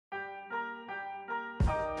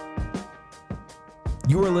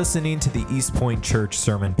You are listening to the East Point Church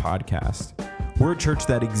Sermon Podcast. We're a church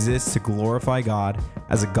that exists to glorify God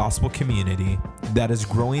as a gospel community that is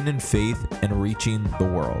growing in faith and reaching the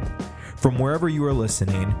world. From wherever you are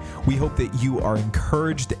listening, we hope that you are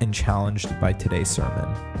encouraged and challenged by today's sermon.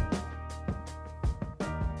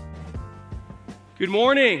 Good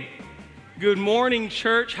morning. Good morning,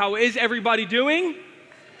 church. How is everybody doing?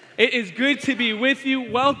 It is good to be with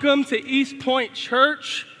you. Welcome to East Point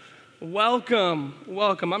Church. Welcome.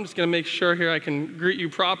 I'm just going to make sure here I can greet you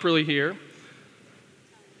properly here.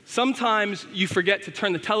 Sometimes you forget to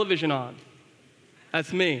turn the television on.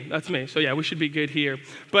 That's me. So yeah, we should be good here.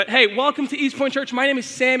 But hey, welcome to East Point Church. My name is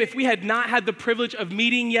Sam. If we had not had the privilege of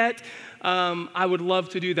meeting yet, I would love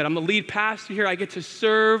to do that. I'm the lead pastor here. I get to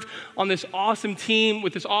serve on this awesome team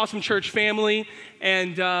with this awesome church family,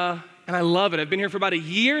 and I love it. I've been here for about a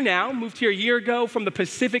year now. Moved here a year ago from the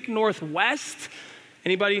Pacific Northwest.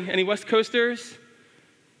 Anybody? Any West Coasters?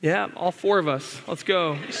 Yeah, all four of us. Let's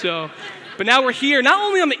go. But now we're here, not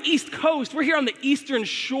only on the East Coast, we're here on the Eastern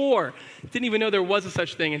Shore. Didn't even know there was a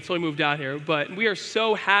such thing until we moved out here. But we are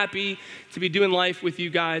so happy to be doing life with you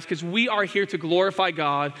guys because we are here to glorify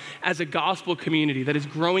God as a gospel community that is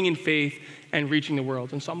growing in faith and reaching the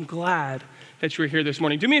world. And so I'm glad that you're here this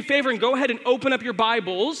morning. Do me a favor and go ahead and open up your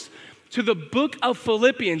Bibles to the book of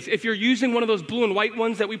Philippians. If you're using one of those blue and white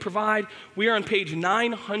ones that we provide, we are on page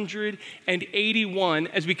 981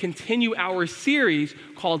 as we continue our series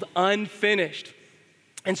called Unfinished.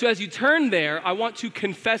 And so as you turn there, I want to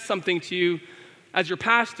confess something to you as your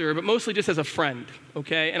pastor, but mostly just as a friend,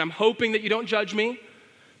 okay? And I'm hoping that you don't judge me.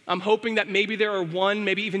 I'm hoping that maybe there are one,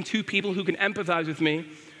 maybe even two people who can empathize with me,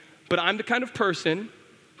 but I'm the kind of person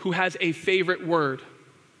who has a favorite word.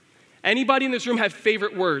 Anybody in this room have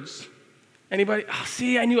favorite words? Anybody? Oh,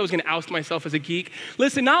 see, I knew I was going to oust myself as a geek.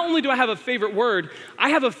 Listen, not only do I have a favorite word, I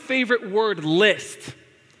have a favorite word list.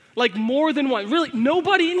 Like more than one. Really,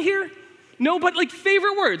 nobody in here? Nobody, like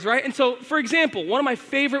favorite words, right? And so, for example, one of my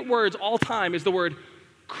favorite words all time is the word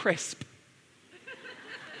crisp.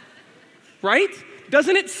 Right?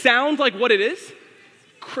 Doesn't it sound like what it is?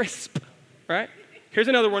 Crisp, right? Here's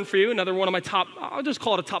another one for you, another one of my top, I'll just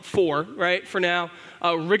call it a top four, right, for now.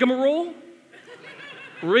 Rigmarole.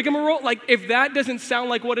 Rigmarole, like if that doesn't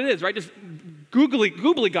sound like what it is, right? Just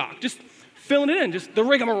googly-gawk, just filling it in, just the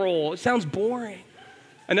rigmarole. It sounds boring.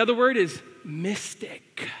 Another word is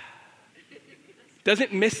mystic.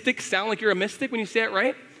 Doesn't mystic sound like you're a mystic when you say it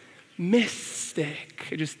right?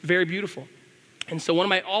 Mystic, just very beautiful. And so one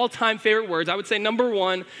of my all-time favorite words, I would say number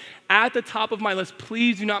one, at the top of my list,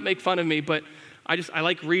 please do not make fun of me, but I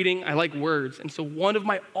like reading, I like words. And so one of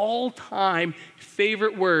my all-time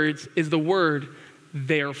favorite words is the word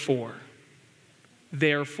therefore.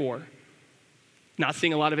 Therefore. Not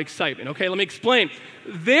seeing a lot of excitement. Okay, let me explain.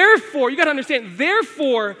 Therefore, you got to understand,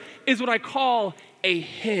 therefore is what I call a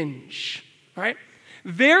hinge, right?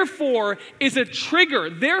 Therefore is a trigger.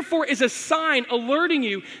 Therefore is a sign alerting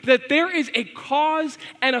you that there is a cause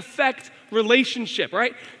and effect relationship,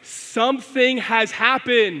 right? Something has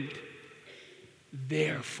happened.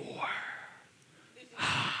 Therefore.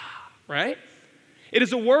 Right? It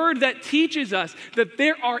is a word that teaches us that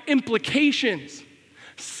there are implications.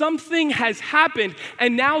 Something has happened,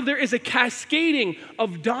 and now there is a cascading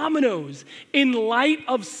of dominoes in light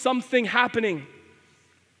of something happening.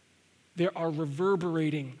 There are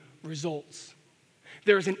reverberating results.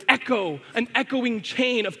 There's an echoing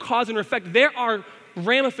chain of cause and effect. There are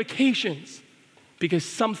ramifications because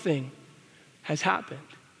something has happened.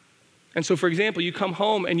 And so, for example, you come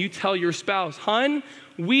home and you tell your spouse, "Hun,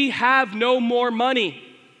 we have no more money.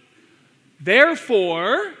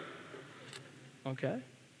 Therefore," okay,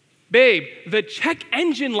 "babe, the check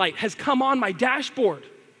engine light has come on my dashboard.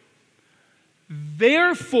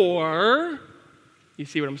 Therefore," you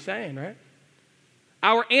see what I'm saying, right?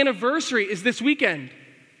 "Our anniversary is this weekend.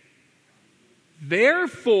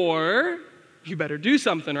 Therefore," you better do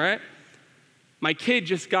something, right? "My kid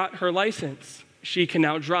just got her license. She can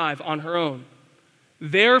now drive on her own.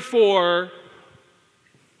 Therefore,"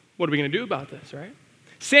 what are we going to do about this, right?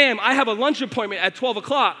 "Sam, I have a lunch appointment at 12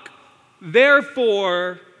 o'clock.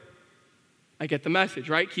 Therefore," I get the message,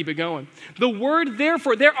 right? Keep it going. The word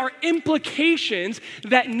therefore, there are implications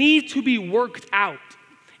that need to be worked out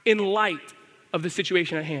in light of the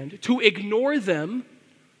situation at hand. To ignore them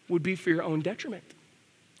would be for your own detriment.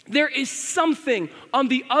 There is something on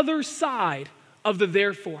the other side of the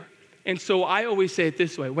therefore. And so I always say it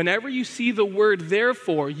this way. Whenever you see the word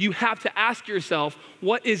therefore, you have to ask yourself,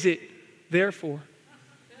 what is it there for?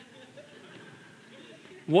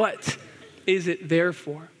 What is it there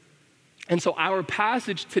for? And so our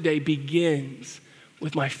passage today begins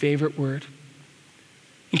with my favorite word.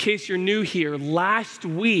 In case you're new here, last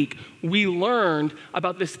week we learned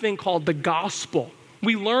about this thing called the gospel.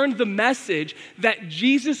 We learned the message that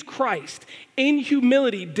Jesus Christ, in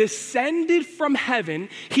humility, descended from heaven.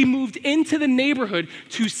 He moved into the neighborhood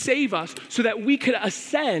to save us so that we could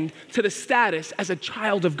ascend to the status as a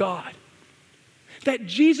child of God. That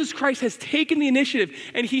Jesus Christ has taken the initiative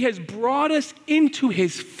and he has brought us into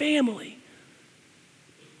his family.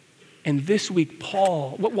 And this week,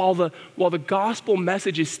 Paul, while the gospel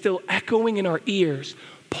message is still echoing in our ears,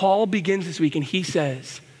 Paul begins this week and he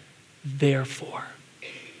says, therefore,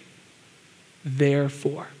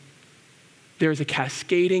 there's a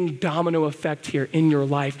cascading domino effect here in your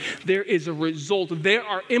life. There is a result. There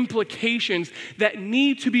are implications that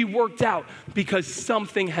need to be worked out because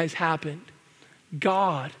something has happened.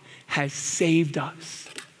 God has saved us.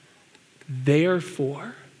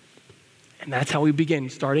 Therefore, and that's how we begin,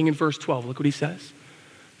 starting in verse 12. Look what he says.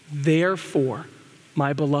 Therefore,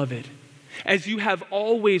 my beloved, as you have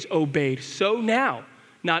always obeyed, so now,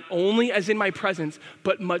 not only as in my presence,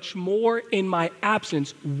 but much more in my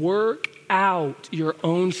absence, work out your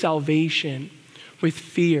own salvation with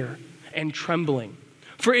fear and trembling.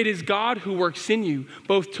 For it is God who works in you,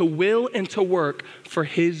 both to will and to work for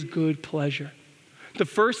his good pleasure. The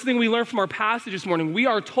first thing we learn from our passage this morning, we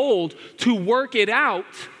are told to work it out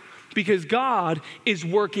because God is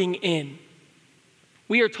working in.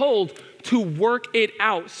 We are told to work it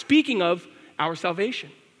out, speaking of our salvation.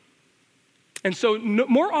 And so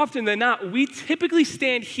more often than not, we typically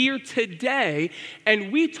stand here today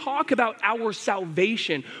and we talk about our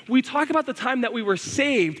salvation. We talk about the time that we were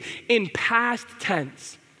saved in past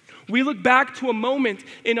tense. We look back to a moment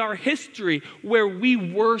in our history where we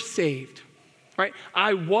were saved, right?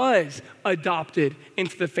 I was adopted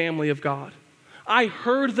into the family of God. I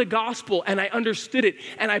heard the gospel and I understood it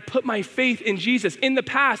and I put my faith in Jesus. In the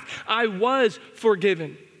past, I was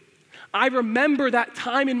forgiven. I remember that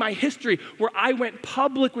time in my history where I went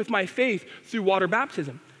public with my faith through water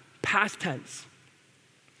baptism, past tense.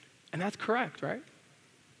 And that's correct, right?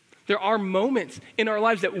 There are moments in our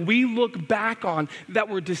lives that we look back on that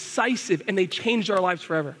were decisive and they changed our lives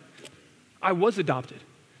forever. I was adopted.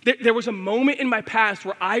 There was a moment in my past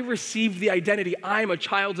where I received the identity, I am a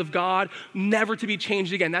child of God, never to be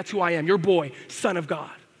changed again. That's who I am, your boy, son of God.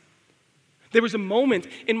 There was a moment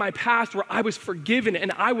in my past where I was forgiven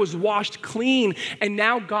and I was washed clean, and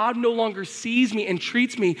now God no longer sees me and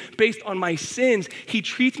treats me based on my sins. He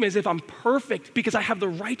treats me as if I'm perfect because I have the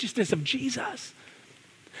righteousness of Jesus.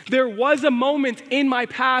 There was a moment in my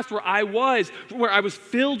past where I was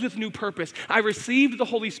filled with new purpose. I received the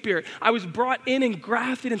Holy Spirit. I was brought in and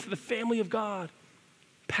grafted into the family of God.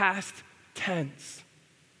 Past tense.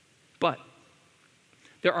 But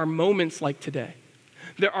there are moments like today.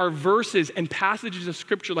 There are verses and passages of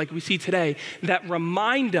scripture like we see today that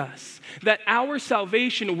remind us that our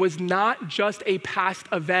salvation was not just a past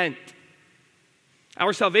event.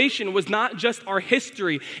 Our salvation was not just our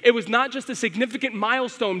history. It was not just a significant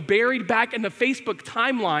milestone buried back in the Facebook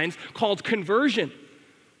timelines called conversion.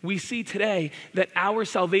 We see today that our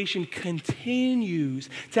salvation continues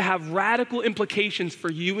to have radical implications for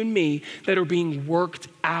you and me that are being worked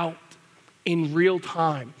out in real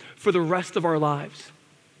time for the rest of our lives.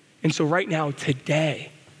 And so right now,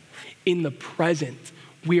 today, in the present,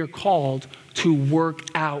 we are called to work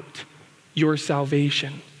out your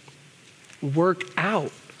salvation. Work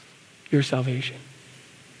out your salvation.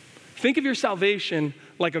 Think of your salvation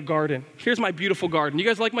like a garden. Here's my beautiful garden. You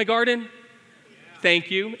guys like my garden? Thank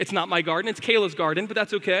you. It's not my garden. It's Kayla's garden, but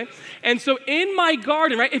that's okay. And so in my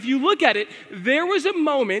garden, right, if you look at it, there was a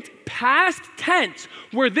moment, past tense,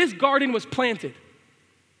 where this garden was planted.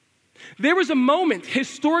 There was a moment,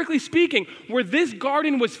 historically speaking, where this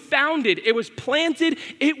garden was founded, it was planted,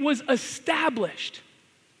 it was established.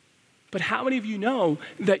 But how many of you know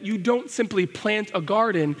that you don't simply plant a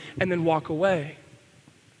garden and then walk away,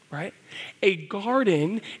 right? A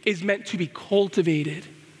garden is meant to be cultivated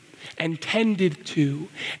and tended to,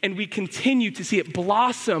 and we continue to see it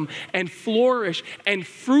blossom and flourish and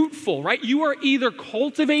fruitful, right? You are either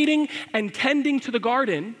cultivating and tending to the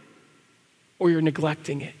garden or you're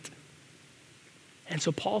neglecting it. And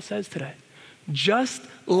so Paul says today, just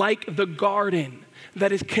like the garden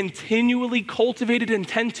that is continually cultivated and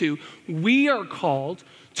tended to, we are called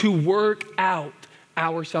to work out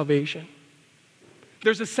our salvation.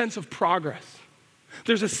 There's a sense of progress.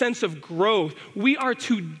 There's a sense of growth. We are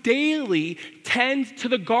to daily tend to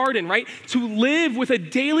the garden, right? To live with a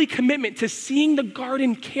daily commitment to seeing the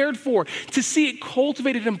garden cared for, to see it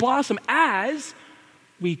cultivated and blossom as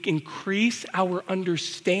we increase our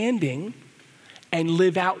understanding and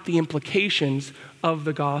live out the implications of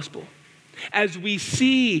the gospel. as we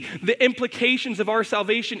see the implications of our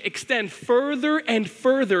salvation extend further and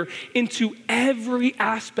further into every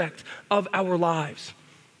aspect of our lives.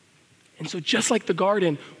 And so just like the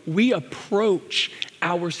garden, we approach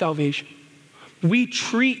our salvation. We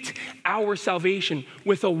treat our salvation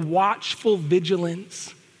with a watchful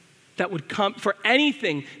vigilance that would come for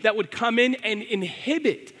anything that would come in and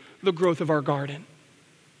inhibit the growth of our garden.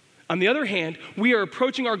 On the other hand, we are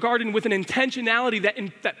approaching our garden with an intentionality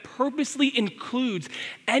that purposely includes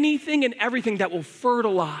anything and everything that will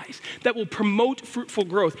fertilize, that will promote fruitful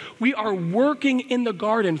growth. We are working in the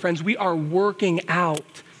garden, friends. We are working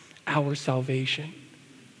out our salvation.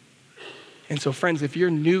 And so, friends, if you're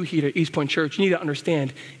new here at East Point Church, you need to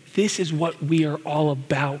understand this is what we are all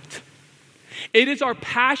about. It is our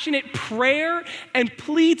passionate prayer and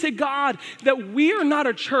plea to God that we are not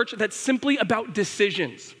a church that's simply about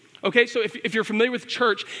decisions. Okay, so if you're familiar with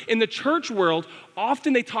church, in the church world,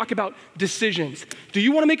 often they talk about decisions. Do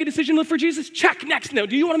you want to make a decision to live for Jesus? Check, next. No.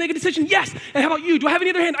 Do you want to make a decision? Yes. And how about you? Do I have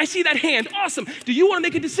any other hand? I see that hand. Awesome. Do you want to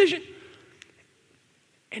make a decision?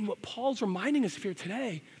 And what Paul's reminding us here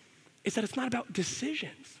today is that it's not about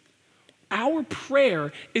decisions. Our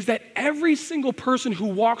prayer is that every single person who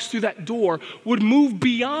walks through that door would move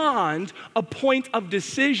beyond a point of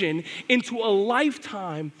decision into a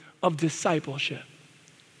lifetime of discipleship.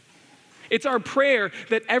 It's our prayer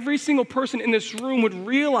that every single person in this room would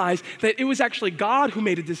realize that it was actually God who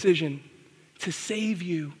made a decision to save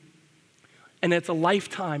you. And it's a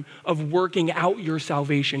lifetime of working out your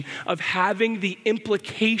salvation, of having the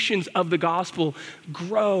implications of the gospel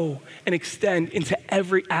grow and extend into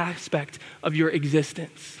every aspect of your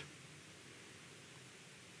existence.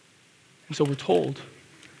 And so we're told,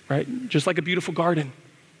 right, just like a beautiful garden,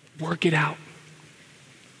 work it out.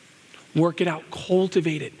 Work it out,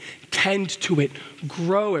 cultivate it, tend to it,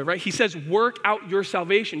 grow it, right? He says, work out your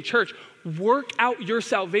salvation. Church, work out your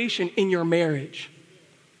salvation in your marriage.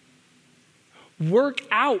 Work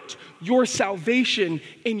out your salvation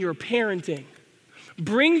in your parenting.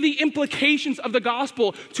 Bring the implications of the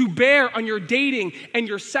gospel to bear on your dating and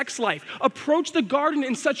your sex life. Approach the garden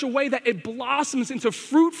in such a way that it blossoms into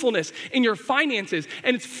fruitfulness in your finances,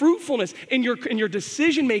 and its fruitfulness in your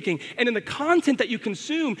decision making, and in the content that you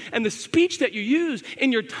consume, and the speech that you use,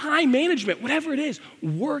 in your time management, whatever it is.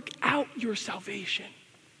 Work out your salvation.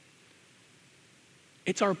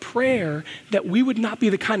 It's our prayer that we would not be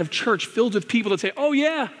the kind of church filled with people that say, oh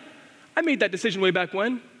yeah, I made that decision way back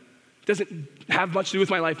when. Doesn't have much to do with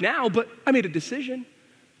my life now, but I made a decision.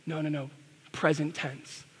 No. Present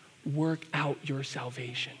tense. Work out your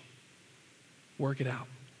salvation. Work it out.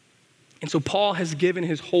 And so Paul has given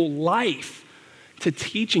his whole life to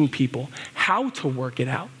teaching people how to work it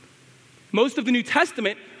out. Most of the New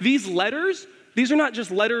Testament, these letters, these are not just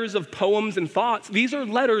letters of poems and thoughts. These are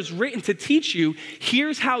letters written to teach you,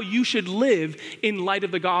 here's how you should live in light of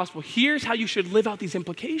the gospel. Here's how you should live out these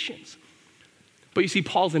implications. But you see,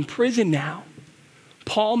 Paul's in prison now.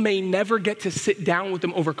 Paul may never get to sit down with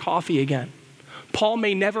them over coffee again. Paul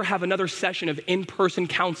may never have another session of in-person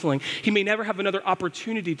counseling. He may never have another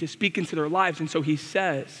opportunity to speak into their lives. And so he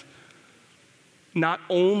says, not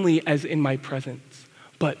only as in my presence,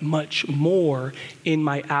 but much more in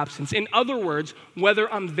my absence. In other words,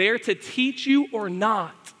 whether I'm there to teach you or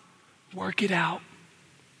not, work it out.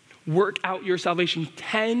 Work out your salvation.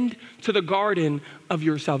 Tend to the garden of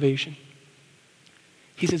your salvation.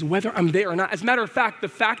 He says, whether I'm there or not. As a matter of fact, the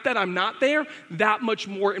fact that I'm not there, that much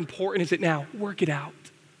more important is it now. Work it out.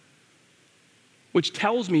 Which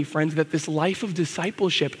tells me, friends, that this life of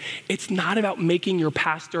discipleship, it's not about making your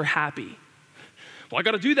pastor happy. Well, I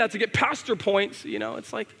got to do that to get pastor points.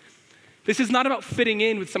 It's like, this is not about fitting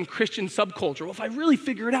in with some Christian subculture. Well, if I really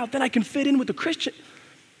figure it out, then I can fit in with the Christian.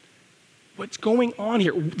 What's going on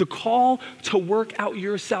here? The call to work out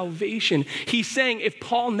your salvation. He's saying if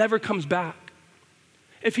Paul never comes back,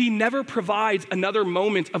 if he never provides another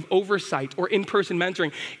moment of oversight or in-person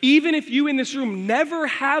mentoring, even if you in this room never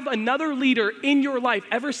have another leader in your life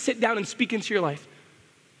ever sit down and speak into your life,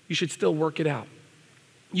 you should still work it out.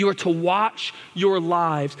 You are to watch your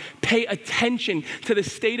lives, pay attention to the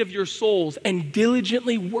state of your souls, and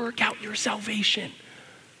diligently work out your salvation.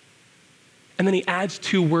 And then he adds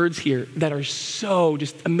two words here that are so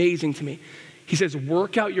just amazing to me. He says,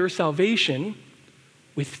 work out your salvation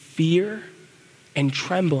with fear and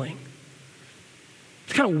trembling.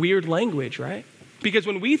 It's kind of weird language, right? Because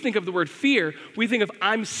when we think of the word fear, we think of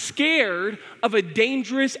I'm scared of a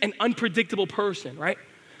dangerous and unpredictable person, right?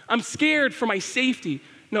 I'm scared for my safety.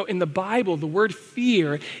 No, in the Bible, the word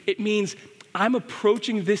fear, it means I'm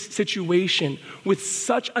approaching this situation with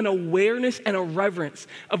such an awareness and a reverence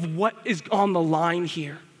of what is on the line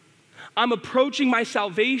here. I'm approaching my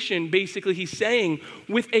salvation, basically, he's saying,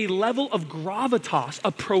 with a level of gravitas,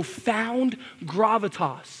 a profound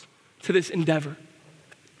gravitas to this endeavor.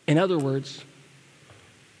 In other words,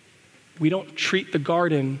 we don't treat the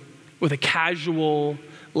garden with a casual,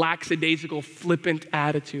 lackadaisical, flippant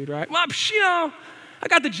attitude, right? Well, I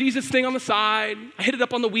got the Jesus thing on the side. I hit it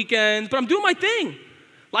up on the weekends, but I'm doing my thing.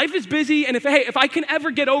 Life is busy, and if I can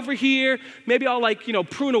ever get over here, maybe I'll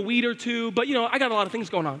prune a weed or two, but I got a lot of things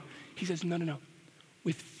going on. He says, no.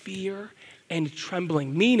 With fear and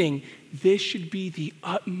trembling, meaning this should be the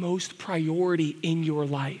utmost priority in your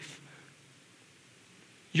life.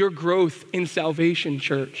 Your growth in salvation,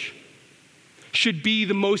 church, should be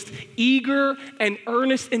the most eager and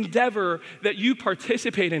earnest endeavor that you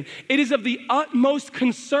participate in. It is of the utmost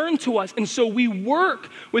concern to us, and so we work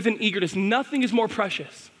with an eagerness. Nothing is more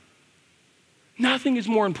precious. Nothing is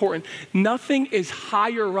more important. Nothing is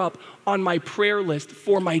higher up on my prayer list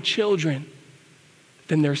for my children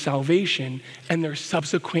than their salvation and their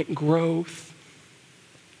subsequent growth.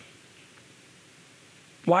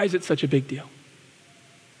 Why is it such a big deal?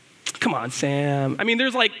 Come on, Sam. I mean,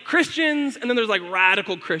 there's Christians and then there's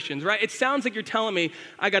radical Christians, right? It sounds like you're telling me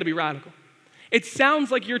I gotta be radical. It sounds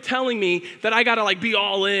like you're telling me that I gotta be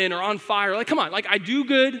all in or on fire. Come on, I do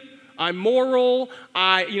good, I'm moral,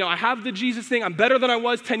 I have the Jesus thing, I'm better than I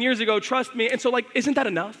was 10 years ago, trust me. And so isn't that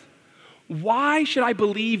enough? Why should I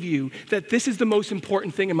believe you that this is the most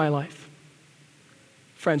important thing in my life?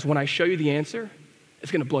 Friends, when I show you the answer,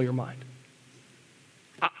 it's gonna blow your mind.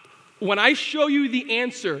 When I show you the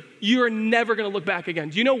answer, you are never gonna look back again.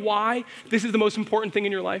 Do you know why this is the most important thing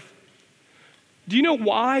in your life? Do you know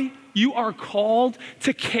why you are called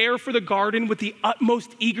to care for the garden with the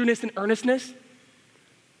utmost eagerness and earnestness?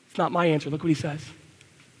 It's not my answer. Look what he says.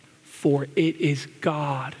 For it is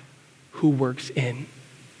God who works in.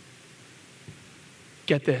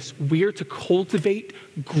 Get this, we are to cultivate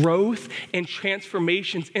growth and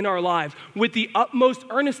transformations in our lives with the utmost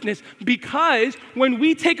earnestness, because when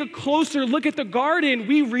we take a closer look at the garden,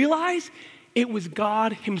 we realize it was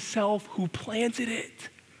God himself who planted it.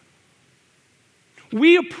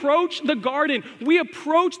 We approach the garden, we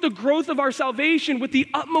approach the growth of our salvation with the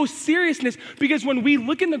utmost seriousness, because when we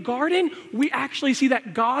look in the garden, we actually see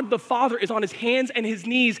that God the Father is on his hands and his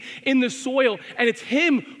knees in the soil, and it's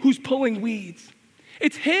him who's pulling weeds.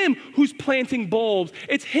 It's him who's planting bulbs.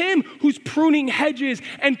 It's him who's pruning hedges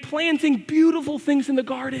and planting beautiful things in the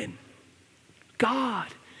garden. God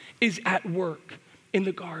is at work in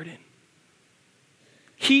the garden.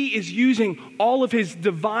 He is using all of his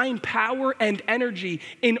divine power and energy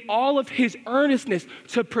in all of his earnestness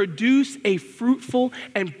to produce a fruitful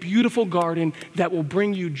and beautiful garden that will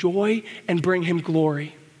bring you joy and bring him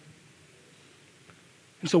glory.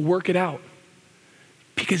 And so work it out,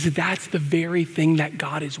 because that's the very thing that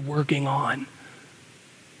God is working on.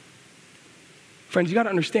 Friends, you got to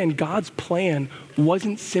understand, God's plan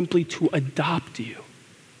wasn't simply to adopt you.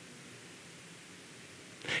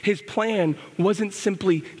 His plan wasn't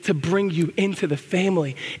simply to bring you into the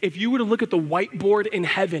family. If you were to look at the whiteboard in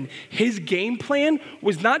heaven, his game plan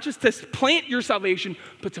was not just to plant your salvation,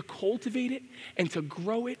 but to cultivate it and to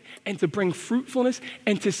grow it and to bring fruitfulness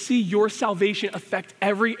and to see your salvation affect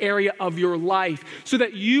every area of your life so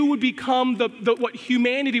that you would become what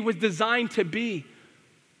humanity was designed to be,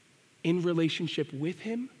 in relationship with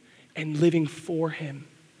him and living for him.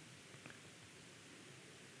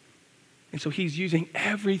 And so he's using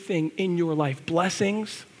everything in your life,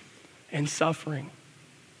 blessings and suffering,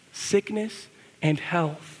 sickness and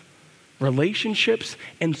health, relationships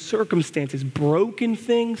and circumstances, broken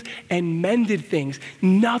things and mended things.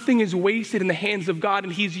 Nothing is wasted in the hands of God,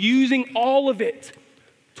 and he's using all of it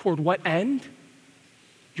toward what end?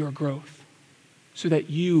 Your growth, so that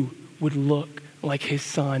you would look like his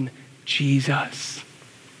son, Jesus.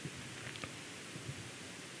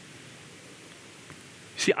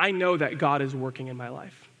 See, I know that God is working in my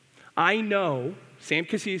life. I know, Sam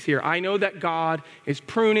Cassis here, I know that God is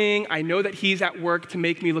pruning. I know that he's at work to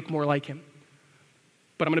make me look more like him.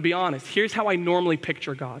 But I'm gonna be honest. Here's how I normally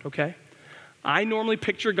picture God, okay? I normally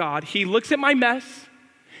picture God. He looks at my mess.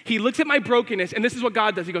 He looks at my brokenness, and this is what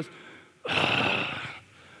God does. He goes,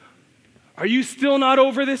 are you still not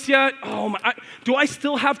over this yet? Do I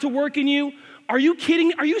still have to work in you? Are you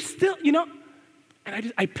kidding? Are you still,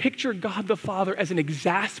 And I picture God the Father as an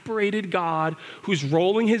exasperated God who's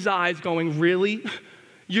rolling his eyes going, really?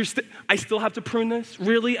 I still have to prune this?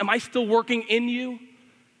 Really? Am I still working in you?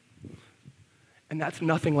 And that's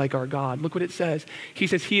nothing like our God. Look what it says. He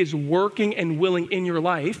says he is working and willing in your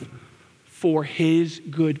life for his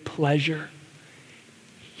good pleasure.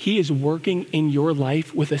 He is working in your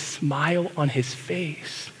life with a smile on his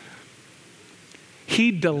face.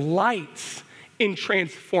 He delights in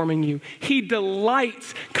transforming you. He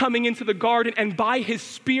delights coming into the garden and by his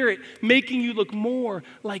Spirit making you look more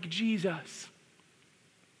like Jesus.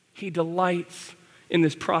 He delights in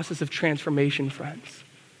this process of transformation, friends.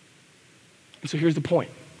 And so here's the point.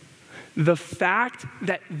 The fact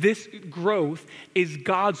that this growth is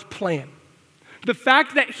God's plan, the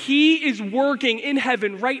fact that he is working in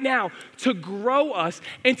heaven right now to grow us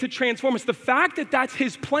and to transform us, the fact that that's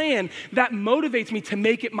his plan, that motivates me to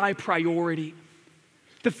make it my priority.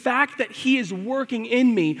 The fact that he is working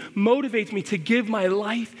in me motivates me to give my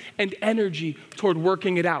life and energy toward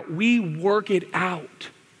working it out. We work it out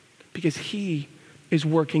because he is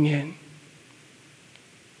working in.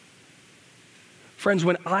 Friends,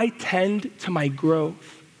 when I tend to my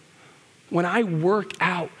growth, when I work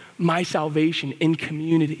out my salvation in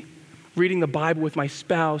community, reading the Bible with my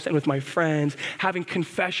spouse and with my friends, having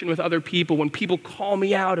confession with other people, when people call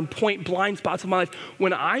me out and point blind spots of my life,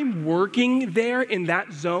 when I'm working there in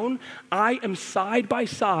that zone, I am side by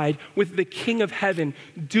side with the King of Heaven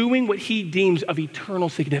doing what he deems of eternal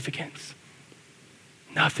significance.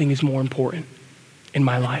 Nothing is more important in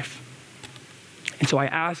my life. And so I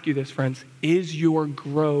ask you this, friends, is your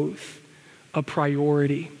growth a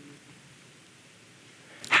priority?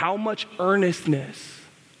 How much earnestness,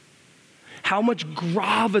 how much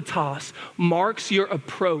gravitas marks your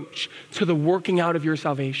approach to the working out of your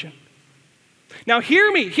salvation? Now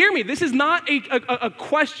hear me. This is not a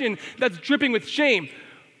question that's dripping with shame.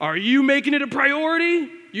 Are you making it a priority?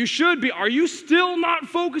 You should be. Are you still not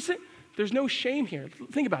focusing? There's no shame here.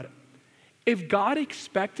 Think about it. If God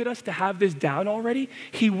expected us to have this down already,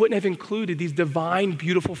 he wouldn't have included these divine,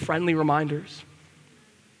 beautiful, friendly reminders.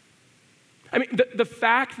 I mean, the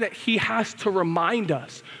fact that he has to remind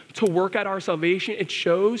us to work out our salvation, it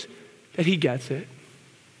shows that he gets it,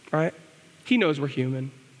 right? He knows we're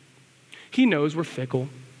human. He knows we're fickle.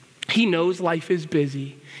 He knows life is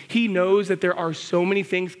busy. He knows that there are so many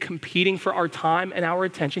things competing for our time and our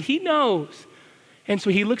attention. He knows. And so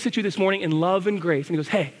he looks at you this morning in love and grace and he goes,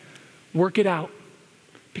 hey, work it out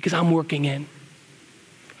because I'm working in.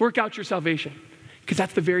 Work out your salvation because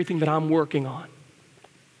that's the very thing that I'm working on.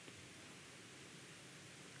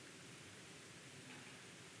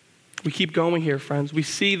 We keep going here, friends. We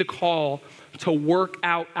see the call to work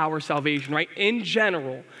out our salvation, right? In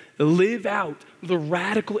general, live out the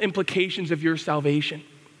radical implications of your salvation.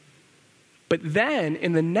 But then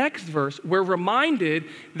in the next verse, we're reminded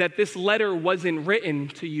that this letter wasn't written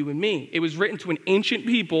to you and me. It was written to an ancient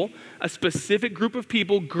people, a specific group of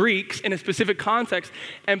people, Greeks, in a specific context.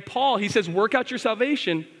 And Paul, he says, work out your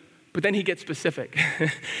salvation, but then he gets specific.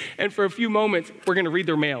 And for a few moments, we're going to read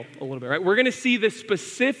their mail a little bit, right? We're going to see the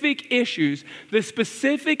specific issues, the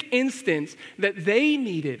specific instance that they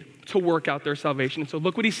needed to work out their salvation. And so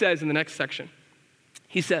look what he says in the next section.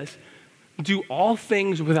 He says, do all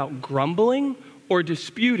things without grumbling or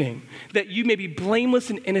disputing, that you may be blameless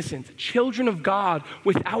and innocent, children of God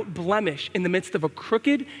without blemish in the midst of a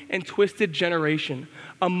crooked and twisted generation,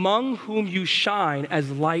 among whom you shine as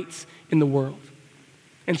lights in the world.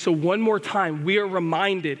 And so one more time, we are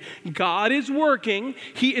reminded, God is working.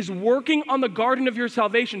 He is working on the garden of your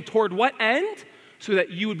salvation toward what end? So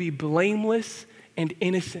that you would be blameless and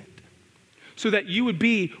innocent. So that you would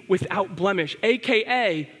be without blemish,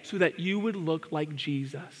 AKA, so that you would look like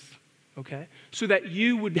Jesus, okay? So that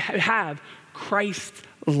you would have Christ's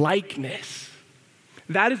likeness.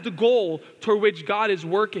 That is the goal toward which God is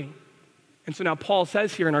working. And so now Paul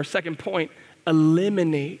says here in our second point,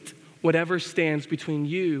 eliminate whatever stands between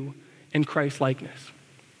you and Christ's likeness.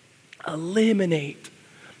 Eliminate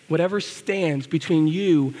whatever stands between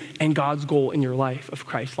you and God's goal in your life of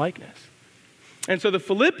Christ's likeness. And so the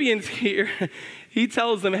Philippians here, he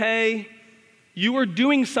tells them, hey, you are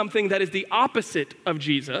doing something that is the opposite of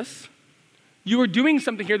Jesus. You are doing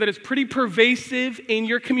something here that is pretty pervasive in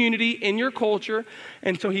your community, in your culture.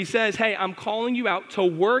 And so he says, hey, I'm calling you out to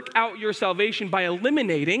work out your salvation by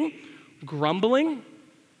eliminating grumbling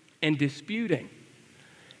and disputing.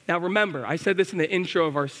 Now remember, I said this in the intro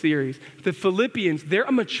of our series, the Philippians, they're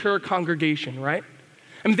a mature congregation, right?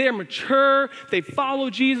 I mean, they're mature, they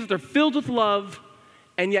follow Jesus, they're filled with love,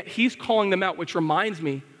 and yet he's calling them out, which reminds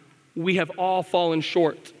me, we have all fallen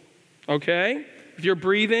short, okay? If you're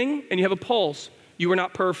breathing and you have a pulse, you are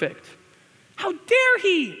not perfect. How dare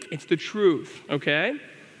he? It's the truth, okay?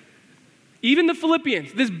 Even the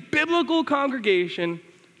Philippians, this biblical congregation,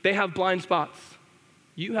 they have blind spots.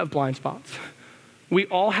 You have blind spots. We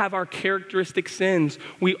all have our characteristic sins.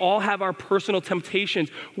 We all have our personal temptations.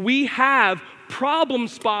 We have problem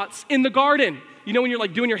spots in the garden. You know when you're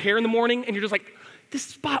like doing your hair in the morning and you're just like, this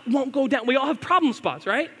spot won't go down. We all have problem spots,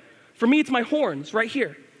 right? For me, it's my horns right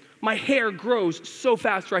here. My hair grows so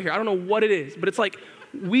fast right here. I don't know what it is, but it's like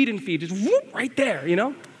weed and feed, just whoop, right there, you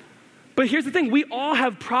know? But here's the thing, we all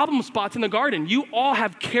have problem spots in the garden. You all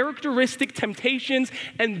have characteristic temptations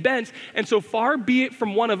and bents, and so far be it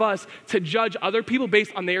from one of us to judge other people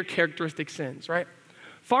based on their characteristic sins, right?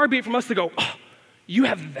 Far be it from us to go, oh, you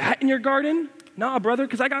have that in your garden? Nah, brother,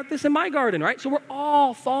 because I got this in my garden, right? So we're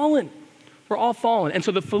all fallen. We're all fallen. And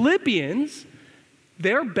so the Philippians,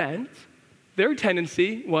 their bent, their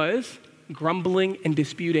tendency was grumbling and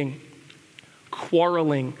disputing,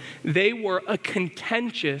 quarreling. They were a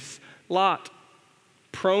contentious lot,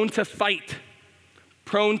 prone to fight,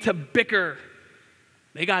 prone to bicker.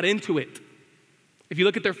 They got into it. If you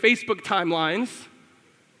look at their Facebook timelines,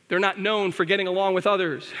 they're not known for getting along with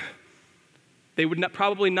others. They would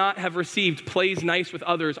probably not have received plays nice with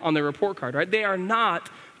others on their report card, right? They are not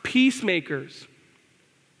peacemakers.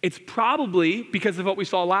 It's probably because of what we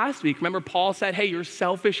saw last week. Remember, Paul said, hey, your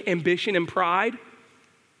selfish ambition and pride.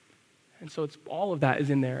 And so it's all of that is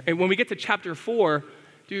in there. And when we get to chapter 4,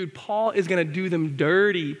 dude, Paul is going to do them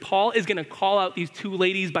dirty. Paul is going to call out these two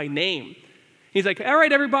ladies by name. He's like, all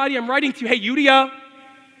right, everybody, I'm writing to you. Hey, Euodia,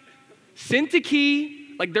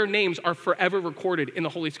 Syntyche, like their names are forever recorded in the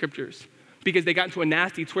Holy Scriptures because they got into a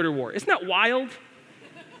nasty Twitter war. Isn't that wild?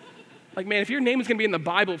 Like, man, if your name is going to be in the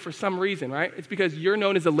Bible for some reason, right? It's because you're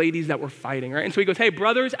known as the ladies that were fighting, right? And so he goes, hey,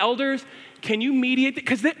 brothers, elders, can you mediate?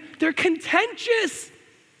 Because they're contentious.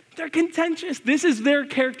 They're contentious. This is their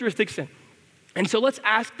characteristic sin. And so let's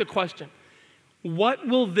ask the question, what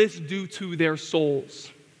will this do to their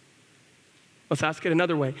souls? Let's ask it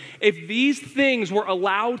another way. If these things were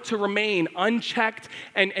allowed to remain unchecked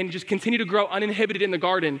and just continue to grow uninhibited in the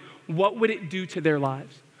garden, what would it do to their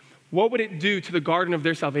lives? What would it do to the garden of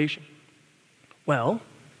their salvation? Well,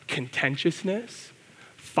 contentiousness,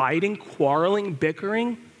 fighting, quarreling,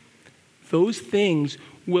 bickering, those things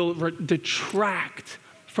will detract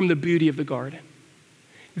from the beauty of the garden.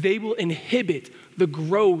 They will inhibit the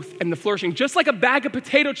growth and the flourishing, just like a bag of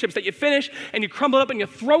potato chips that you finish and you crumble it up and you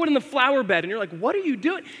throw it in the flower bed and you're like, what are you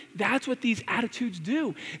doing? That's what these attitudes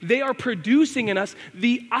do. They are producing in us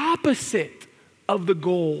the opposite of the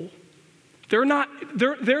goal. They're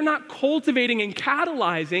not cultivating and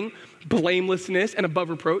catalyzing blamelessness and above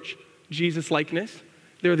reproach, Jesus-likeness.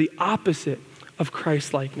 They're the opposite of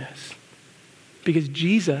Christ-likeness. Because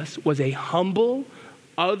Jesus was a humble,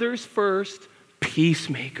 others-first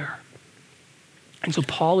peacemaker. And so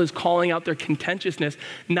Paul is calling out their contentiousness,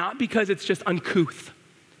 not because it's just uncouth,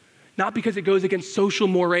 not because it goes against social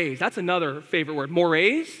mores. That's another favorite word.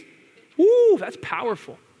 Mores? Woo, that's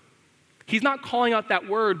powerful. He's not calling out that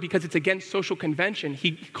word because it's against social convention.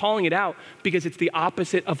 He's calling it out because it's the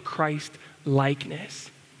opposite of Christ-likeness.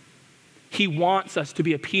 He wants us to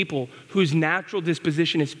be a people whose natural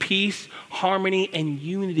disposition is peace, harmony, and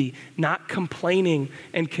unity, not complaining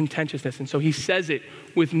and contentiousness. And so he says it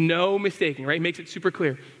with no mistaking, right? He makes it super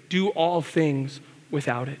clear. Do all things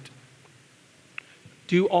without it.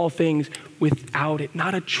 Do all things without it.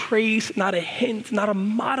 Not a trace, not a hint, not a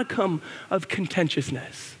modicum of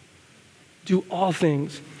contentiousness. Do all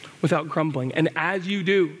things without grumbling. And as you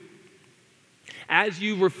do, as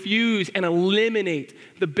you refuse and eliminate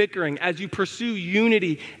the bickering, as you pursue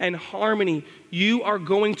unity and harmony, you are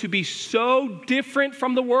going to be so different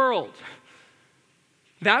from the world.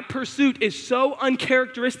 That pursuit is so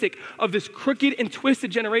uncharacteristic of this crooked and twisted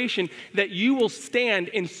generation that you will stand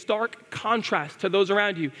in stark contrast to those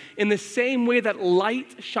around you in the same way that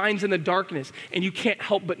light shines in the darkness and you can't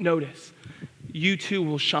help but notice. You too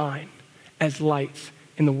will shine as lights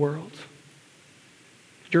in the world.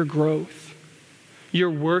 Your growth, your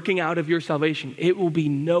working out of your salvation, it will be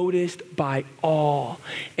noticed by all.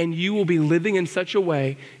 And you will be living in such a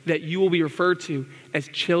way that you will be referred to as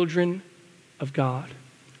children of God.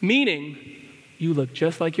 Meaning, you look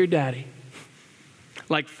just like your daddy.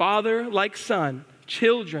 Like father, like son,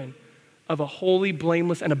 children of a holy,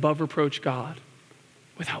 blameless, and above reproach God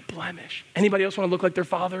without blemish. Anybody else want to look like their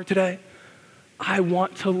father today? I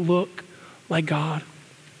want to look like God.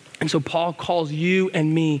 And so Paul calls you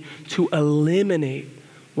and me to eliminate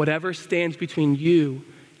whatever stands between you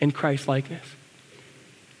and Christ-likeness.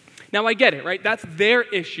 Now I get it, right? That's their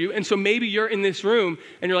issue. And so maybe you're in this room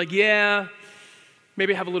and you're like, yeah,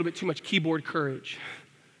 maybe I have a little bit too much keyboard courage.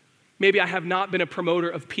 Maybe I have not been a promoter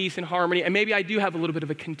of peace and harmony, and maybe I do have a little bit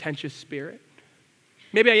of a contentious spirit.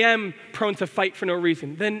 Maybe I am prone to fight for no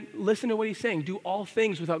reason. Then listen to what he's saying. Do all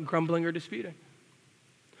things without grumbling or disputing.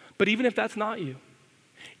 But even if that's not you,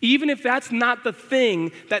 even if that's not the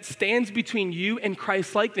thing that stands between you and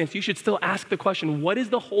Christ-likeness, you should still ask the question, what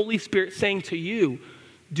is the Holy Spirit saying to you?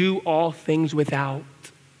 Do all things without.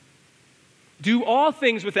 Do all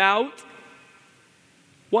things without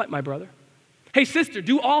what, my brother? Hey, sister,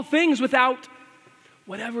 do all things without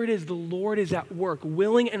whatever it is. The Lord is at work,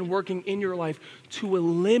 willing and working in your life to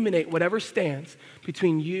eliminate whatever stands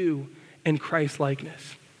between you and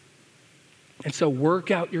Christ-likeness. And so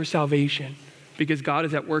work out your salvation because God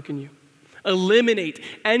is at work in you. Eliminate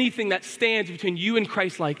anything that stands between you and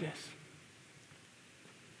Christ-likeness.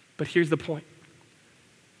 But here's the point.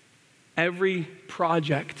 Every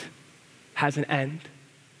project has an end.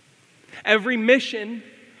 Every mission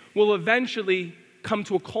will eventually come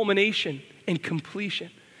to a culmination and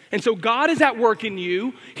completion. And so God is at work in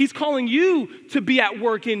you. He's calling you to be at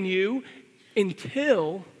work in you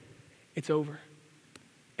until it's over.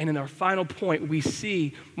 And in our final point, we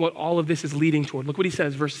see what all of this is leading toward. Look what he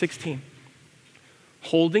says, verse 16.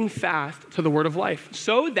 Holding fast to the word of life,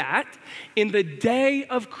 so that in the day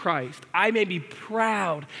of Christ, I may be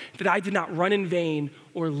proud that I did not run in vain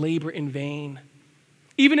or labor in vain.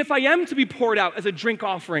 Even if I am to be poured out as a drink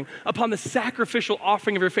offering upon the sacrificial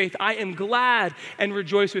offering of your faith, I am glad and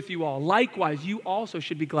rejoice with you all. Likewise, you also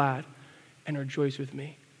should be glad and rejoice with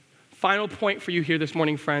me. Final point for you here this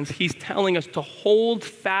morning, friends. He's telling us to hold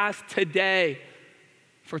fast today,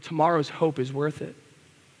 for tomorrow's hope is worth it.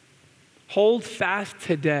 Hold fast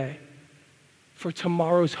today, for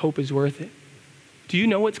tomorrow's hope is worth it. Do you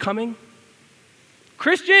know what's coming?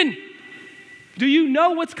 Christian, do you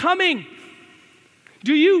know what's coming?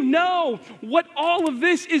 Do you know what all of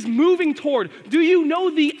this is moving toward? Do you know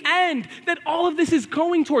the end that all of this is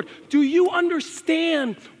going toward? Do you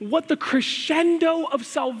understand what the crescendo of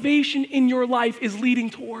salvation in your life is leading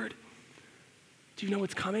toward? Do you know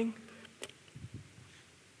what's coming?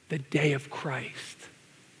 The day of Christ.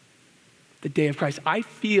 The day of Christ. I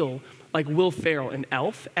feel like Will Ferrell in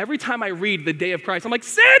Elf. Every time I read the day of Christ, I'm like,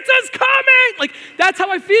 Santa's coming! Like, that's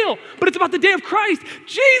how I feel. But it's about the day of Christ.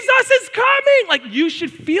 Jesus is coming! Like, you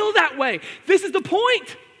should feel that way. This is the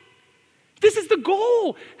point. This is the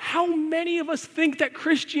goal. How many of us think that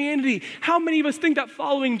Christianity, how many of us think that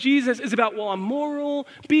following Jesus is about, well, I'm moral,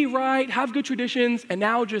 be right, have good traditions, and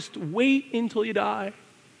now just wait until you die?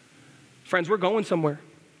 Friends, we're going somewhere.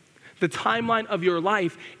 The timeline of your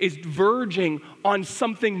life is verging on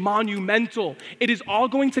something monumental. It is all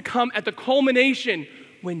going to come at the culmination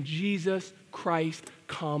when Jesus Christ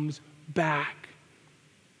comes back.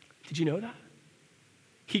 Did you know that?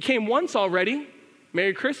 He came once already.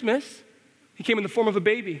 Merry Christmas. He came in the form of a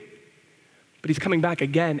baby. But he's coming back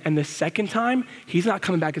again. And the second time, he's not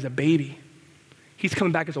coming back as a baby. He's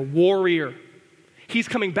coming back as a warrior. He's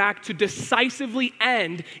coming back to decisively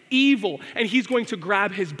end evil, and he's going to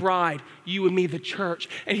grab his bride, you and me, the church,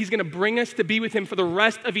 and he's going to bring us to be with him for the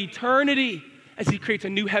rest of eternity as he creates a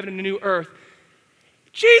new heaven and a new earth.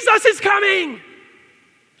 Jesus is coming.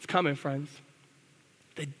 It's coming, friends.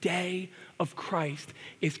 The day of Christ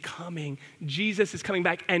is coming. Jesus is coming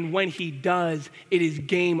back, and when he does, it is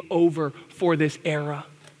game over for this era.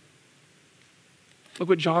 Look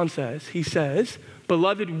what John says. He says,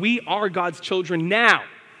 beloved, we are God's children now.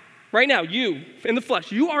 Right now, you, in the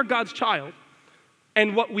flesh, you are God's child.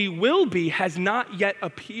 And what we will be has not yet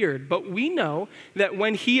appeared. But we know that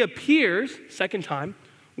when he appears, second time,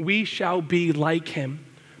 we shall be like him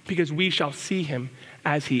because we shall see him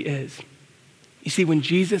as he is. You see, when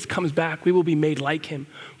Jesus comes back, we will be made like him.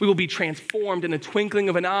 We will be transformed in the twinkling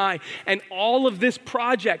of an eye. And all of this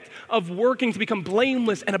project of working to become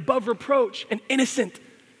blameless and above reproach and innocent,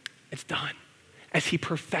 it's done as he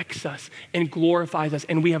perfects us and glorifies us,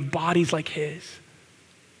 and we have bodies like his.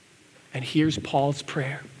 And here's Paul's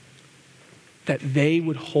prayer, that they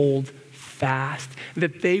would hold fast,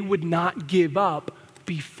 that they would not give up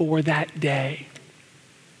before that day.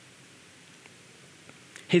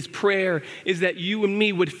 His prayer is that you and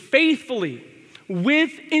me would faithfully,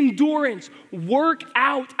 with endurance, work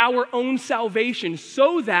out our own salvation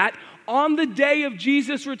so that on the day of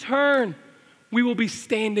Jesus' return, we will be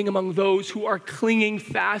standing among those who are clinging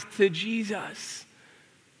fast to Jesus.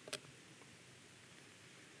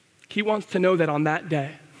 He wants to know that on that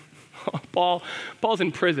day, Paul's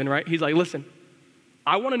in prison, right? He's like, listen,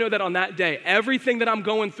 I want to know that on that day, everything that I'm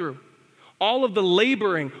going through, all of the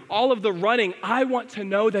laboring, all of the running, I want to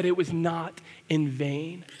know that it was not in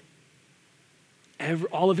vain.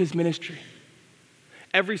 All of his ministry,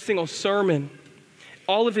 every single sermon,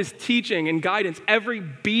 all of his teaching and guidance, every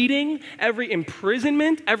beating, every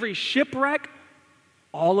imprisonment, every shipwreck,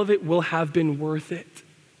 all of it will have been worth it.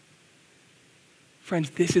 Friends,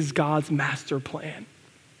 this is God's master plan.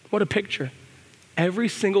 What a picture. Every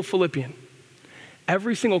single Philippian,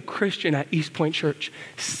 every single Christian at East Point Church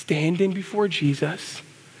standing before Jesus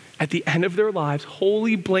at the end of their lives,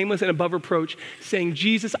 holy, blameless, and above reproach, saying,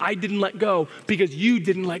 Jesus, I didn't let go because you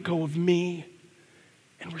didn't let go of me.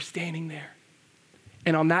 And we're standing there.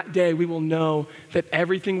 And on that day, we will know that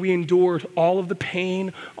everything we endured, all of the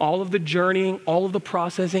pain, all of the journeying, all of the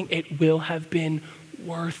processing, it will have been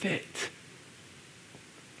worth it.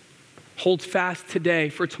 Hold fast today,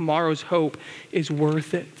 for tomorrow's hope is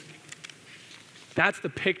worth it. That's the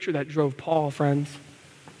picture that drove Paul, friends.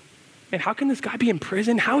 And how can this guy be in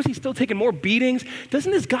prison? How is he still taking more beatings?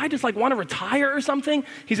 Doesn't this guy just want to retire or something?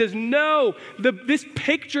 He says, no, this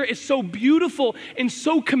picture is so beautiful and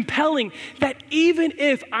so compelling that even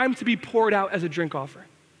if I'm to be poured out as a drink offering,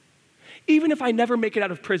 even if I never make it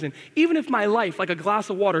out of prison, even if my life, like a glass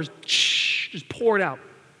of water, is just poured out,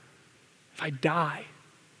 if I die,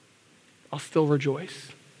 I'll still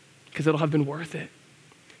rejoice because it'll have been worth it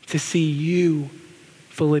to see you,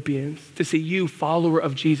 Philippians, to see you, follower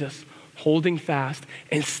of Jesus, holding fast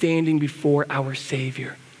and standing before our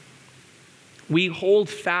Savior. We hold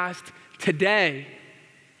fast today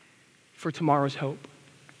for tomorrow's hope.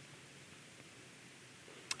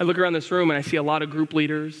 I look around this room and I see a lot of group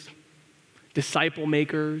leaders, disciple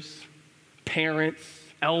makers, parents,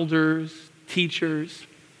 elders, teachers.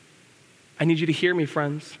 I need you to hear me,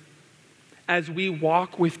 friends. As we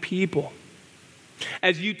walk with people,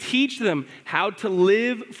 as you teach them how to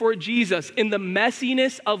live for Jesus in the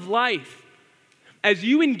messiness of life, as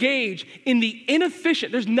you engage in the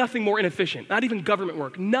inefficient, there's nothing more inefficient, not even government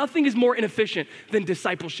work. Nothing is more inefficient than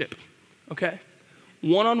discipleship, okay?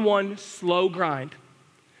 One-on-one, slow grind.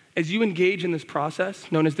 As you engage in this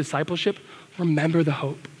process known as discipleship, remember the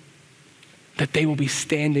hope that they will be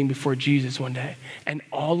standing before Jesus one day. And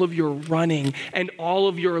all of your running and all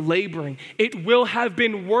of your laboring, it will have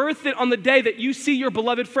been worth it on the day that you see your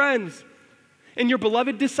beloved friends and your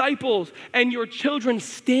beloved disciples and your children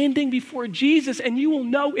standing before Jesus. And you will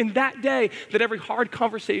know in that day that every hard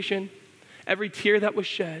conversation, every tear that was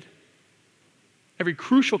shed, every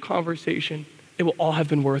crucial conversation, it will all have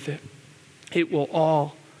been worth it. It will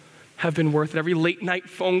all have been worth it. Every late night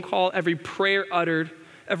phone call, every prayer uttered,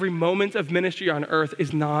 every moment of ministry on earth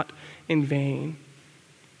is not in vain.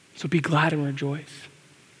 So be glad and rejoice.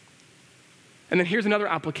 And then here's another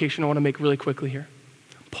application I want to make really quickly here.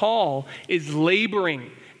 Paul is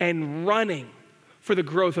laboring and running for the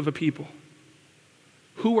growth of a people.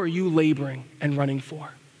 Who are you laboring and running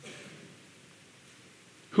for?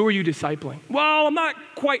 Who are you discipling? Well, I'm not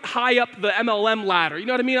quite high up the MLM ladder. You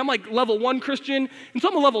know what I mean? I'm like level 1 Christian, and so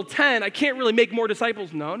I'm a level 10. I can't really make more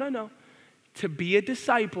disciples. No. To be a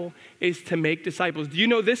disciple is to make disciples. Do you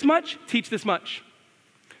know this much? Teach this much.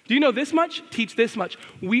 Do you know this much? Teach this much.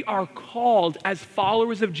 We are called as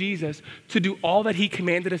followers of Jesus to do all that he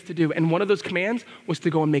commanded us to do. And one of those commands was to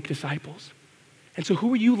go and make disciples. And so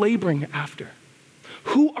who are you laboring after?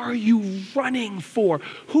 Who are you running for?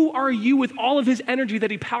 Who are you with all of his energy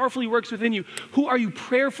that he powerfully works within you? Who are you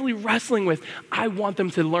prayerfully wrestling with? I want them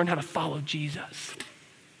to learn how to follow Jesus.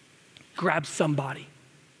 Grab somebody.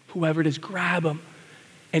 Whoever it is, grab them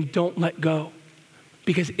and don't let go,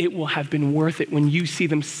 because it will have been worth it when you see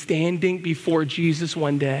them standing before Jesus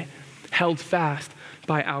one day, held fast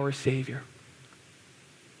by our Savior.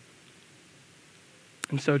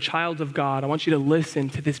 And so, child of God, I want you to listen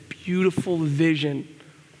to this beautiful vision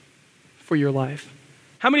for your life.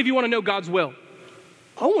 How many of you want to know God's will?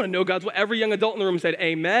 I want to know God's will. Every young adult in the room said,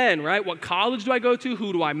 amen, right? What college do I go to?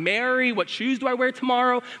 Who do I marry? What shoes do I wear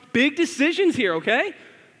tomorrow? Big decisions here, okay?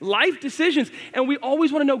 Life decisions. And we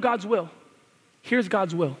always want to know God's will. Here's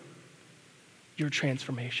God's will. Your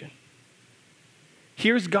transformation.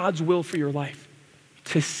 Here's God's will for your life.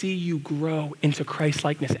 To see you grow into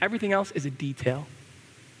Christ-likeness. Everything else is a detail.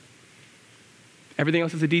 Everything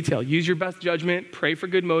else is a detail. Use your best judgment. Pray for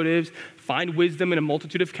good motives. Find wisdom in a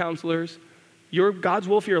multitude of counselors. God's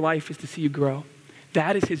will for your life is to see you grow.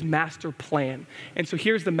 That is his master plan. And so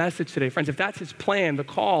here's the message today, friends. If that's his plan, the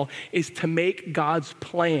call is to make God's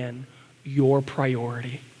plan your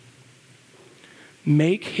priority.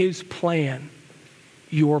 Make his plan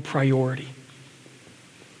your priority.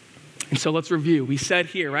 And so let's review. We said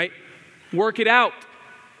here, right? Work it out.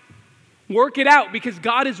 Work it out because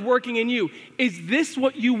God is working in you. Is this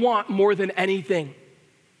what you want more than anything?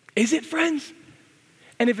 Is it, friends?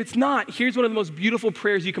 And if it's not, here's one of the most beautiful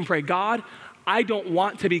prayers you can pray. God, I don't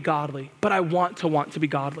want to be godly, but I want to be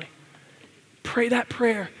godly. Pray that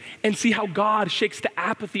prayer and see how God shakes the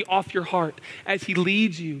apathy off your heart as he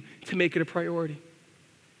leads you to make it a priority.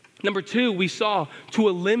 Number 2, we saw to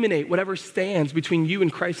eliminate whatever stands between you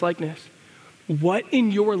and Christ-likeness. What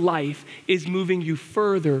in your life is moving you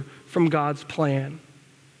further from God's plan?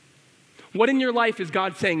 What in your life is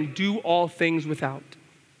God saying, do all things without?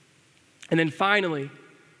 And then finally,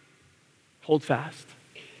 hold fast.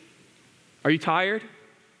 Are you tired?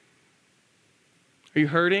 Are you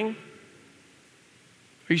hurting?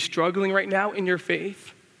 Are you struggling right now in your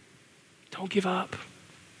faith? Don't give up.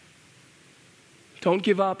 Don't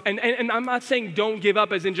give up. And I'm not saying don't give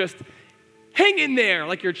up as in just hang in there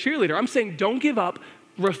like you're a cheerleader. I'm saying don't give up.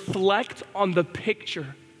 Reflect on the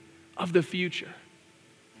picture of the future.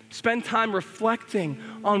 Spend time reflecting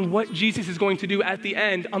on what Jesus is going to do at the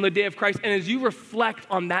end on the day of Christ. And as you reflect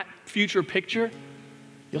on that future picture,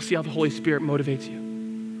 you'll see how the Holy Spirit motivates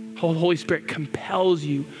you. How the Holy Spirit compels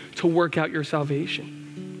you to work out your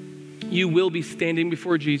salvation. You will be standing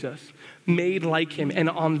before Jesus, made like him. And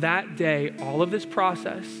on that day, all of this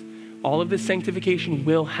process, all of this sanctification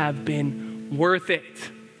will have been worth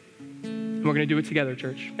it. And we're going to do it together,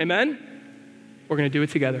 church. Amen? We're going to do it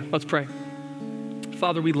together. Let's pray.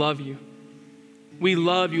 Father, we love you. We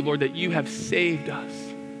love you, Lord, that you have saved us.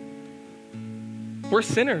 We're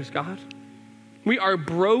sinners, God. We are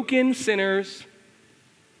broken sinners,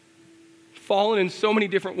 fallen in so many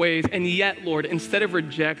different ways, and yet, Lord, instead of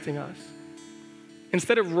rejecting us,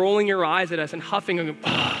 instead of rolling your eyes at us and huffing,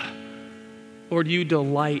 Lord, you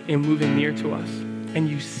delight in moving near to us. And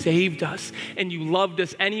you saved us, and you loved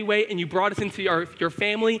us anyway, and you brought us into your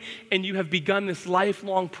family, and you have begun this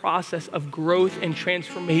lifelong process of growth and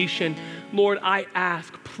transformation. Lord, I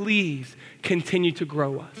ask, please continue to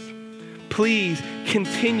grow us. Please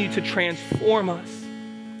continue to transform us.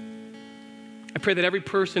 I pray that every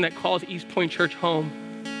person that calls East Point Church home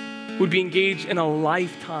would be engaged in a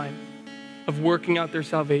lifetime of working out their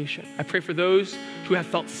salvation. I pray for those who have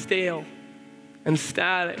felt stale and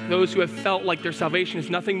static, those who have felt like their salvation is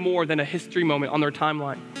nothing more than a history moment on their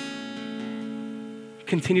timeline.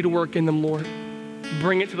 Continue to work in them, Lord.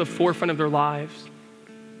 Bring it to the forefront of their lives.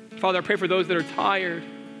 Father, I pray for those that are tired,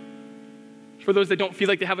 for those that don't feel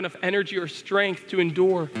like they have enough energy or strength to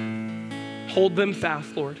endure. Hold them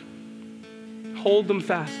fast, Lord. Hold them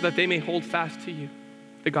fast so that they may hold fast to you,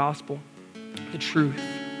 the gospel, the truth.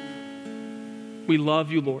 We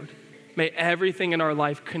love you, Lord. May everything in our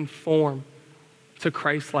life conform to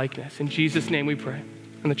Christ's likeness. In Jesus' name we pray.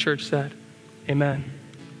 And the church said, amen.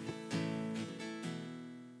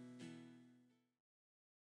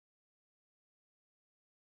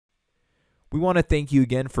 We want to thank you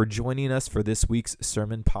again for joining us for this week's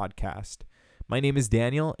sermon podcast. My name is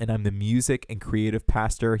Daniel, and I'm the music and creative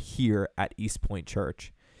pastor here at East Point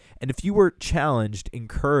Church. And if you were challenged,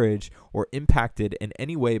 encouraged, or impacted in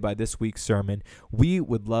any way by this week's sermon, we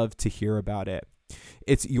would love to hear about it.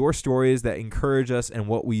 It's your stories that encourage us in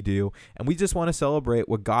what we do, and we just want to celebrate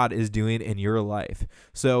what God is doing in your life.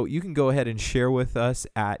 So you can go ahead and share with us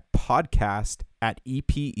at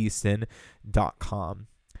podcast@epeaston.com.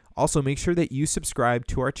 Also, make sure that you subscribe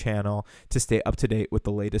to our channel to stay up to date with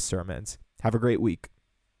the latest sermons. Have a great week.